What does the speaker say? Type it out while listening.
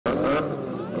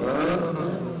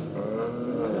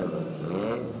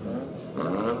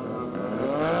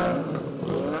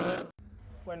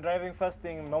driving, first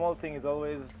thing, normal thing is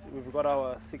always we've got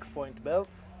our 6-point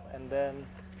belts, and then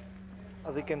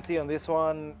as you can see on this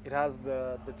one, it has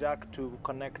the jack to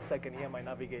connect so I can hear my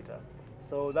navigator.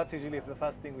 So that's usually the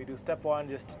first thing we do. Step one,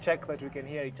 just check that we can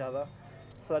hear each other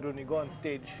so that when we go on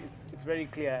stage, it's very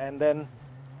clear. And then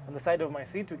on the side of my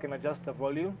seat, we can adjust the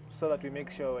volume so that we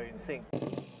make sure we're in sync.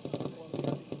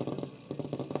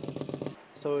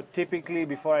 So typically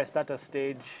before I start a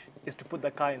stage is to put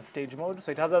the car in stage mode.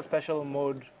 So it has a special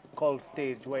mode called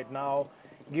stage where it now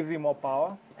gives you more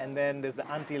power, and then there's the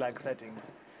anti-lag settings.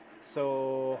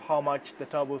 So how much the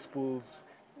turbo spools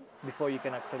before you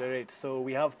can accelerate. So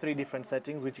we have 3 different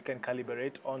settings which you can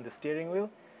calibrate on the steering wheel,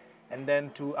 and then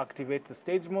to activate the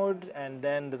stage mode, and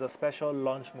then there's a special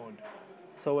launch mode.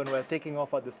 So when we're taking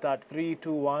off at the start, 3,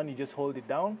 2, 1, you just hold it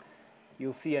down.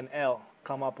 You'll see an L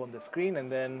come up on the screen,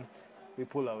 and then we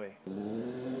pull away.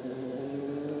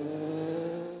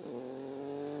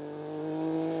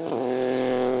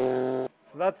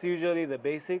 So that's usually the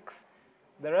basics.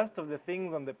 The rest of the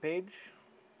things on the page,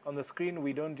 on the screen,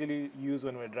 we don't really use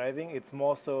when we're driving. It's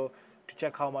more so to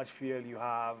check how much fuel you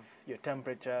have, your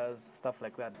temperatures, stuff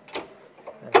like that.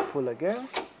 And pull again.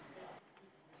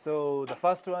 So the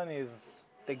first one is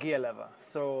the gear lever.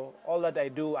 So all that I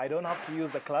do, I don't have to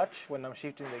use the clutch when I'm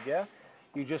shifting the gear.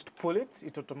 You just pull it,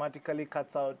 it automatically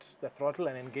cuts out the throttle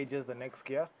and engages the next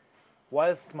gear,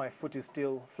 whilst my foot is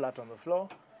still flat on the floor,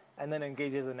 and then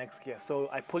engages the next gear. So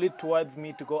I pull it towards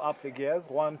me to go up the gears,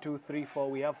 1, 2, 3, 4,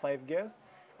 we have 5 gears.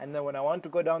 And then when I want to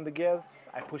go down the gears,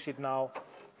 I push it now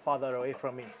farther away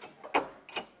from me,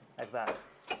 like that.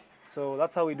 So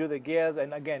that's how we do the gears,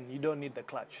 and again, you don't need the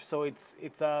clutch. So it's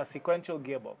a sequential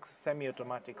gearbox,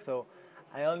 semi-automatic. So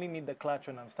I only need the clutch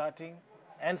when I'm starting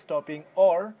and stopping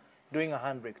or doing a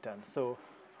handbrake turn. So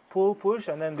pull, push,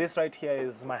 and then this right here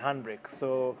is my handbrake.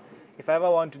 So if I ever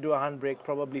want to do a handbrake,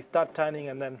 probably start turning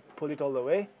and then pull it all the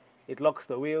way. It locks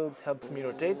the wheels, helps me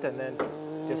rotate, and then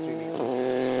just release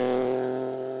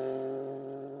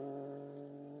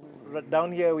it.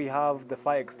 Down here we have the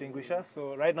fire extinguisher.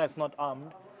 So right now it's not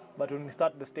armed, but when we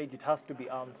start the stage it has to be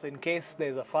armed. So in case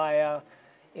there's a fire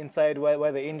inside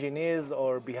where the engine is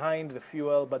or behind the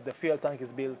fuel, but the fuel tank is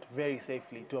built very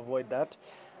safely to avoid that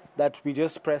we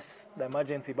just press the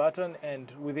emergency button,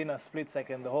 and within a split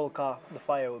second the whole car, the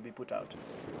fire will be put out.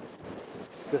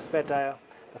 The spare tire,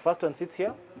 the first one sits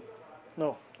here.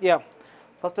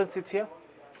 First one sits here.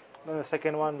 Then the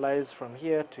second one lies from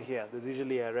here to here. There's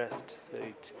usually a rest, so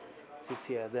it sits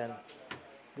here. Then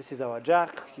this is our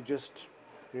jack. You just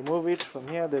remove it from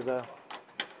here. There's a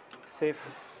safe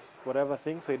whatever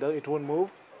thing, so it won't move.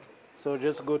 So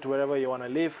just go to wherever you want to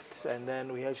lift, and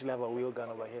then we actually have a wheel gun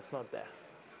over here. It's not there.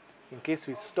 In case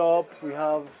we stop, we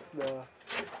have the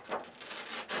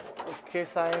OK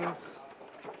signs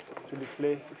to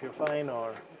display if you're fine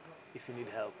or if you need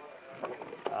help.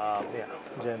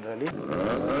 Generally.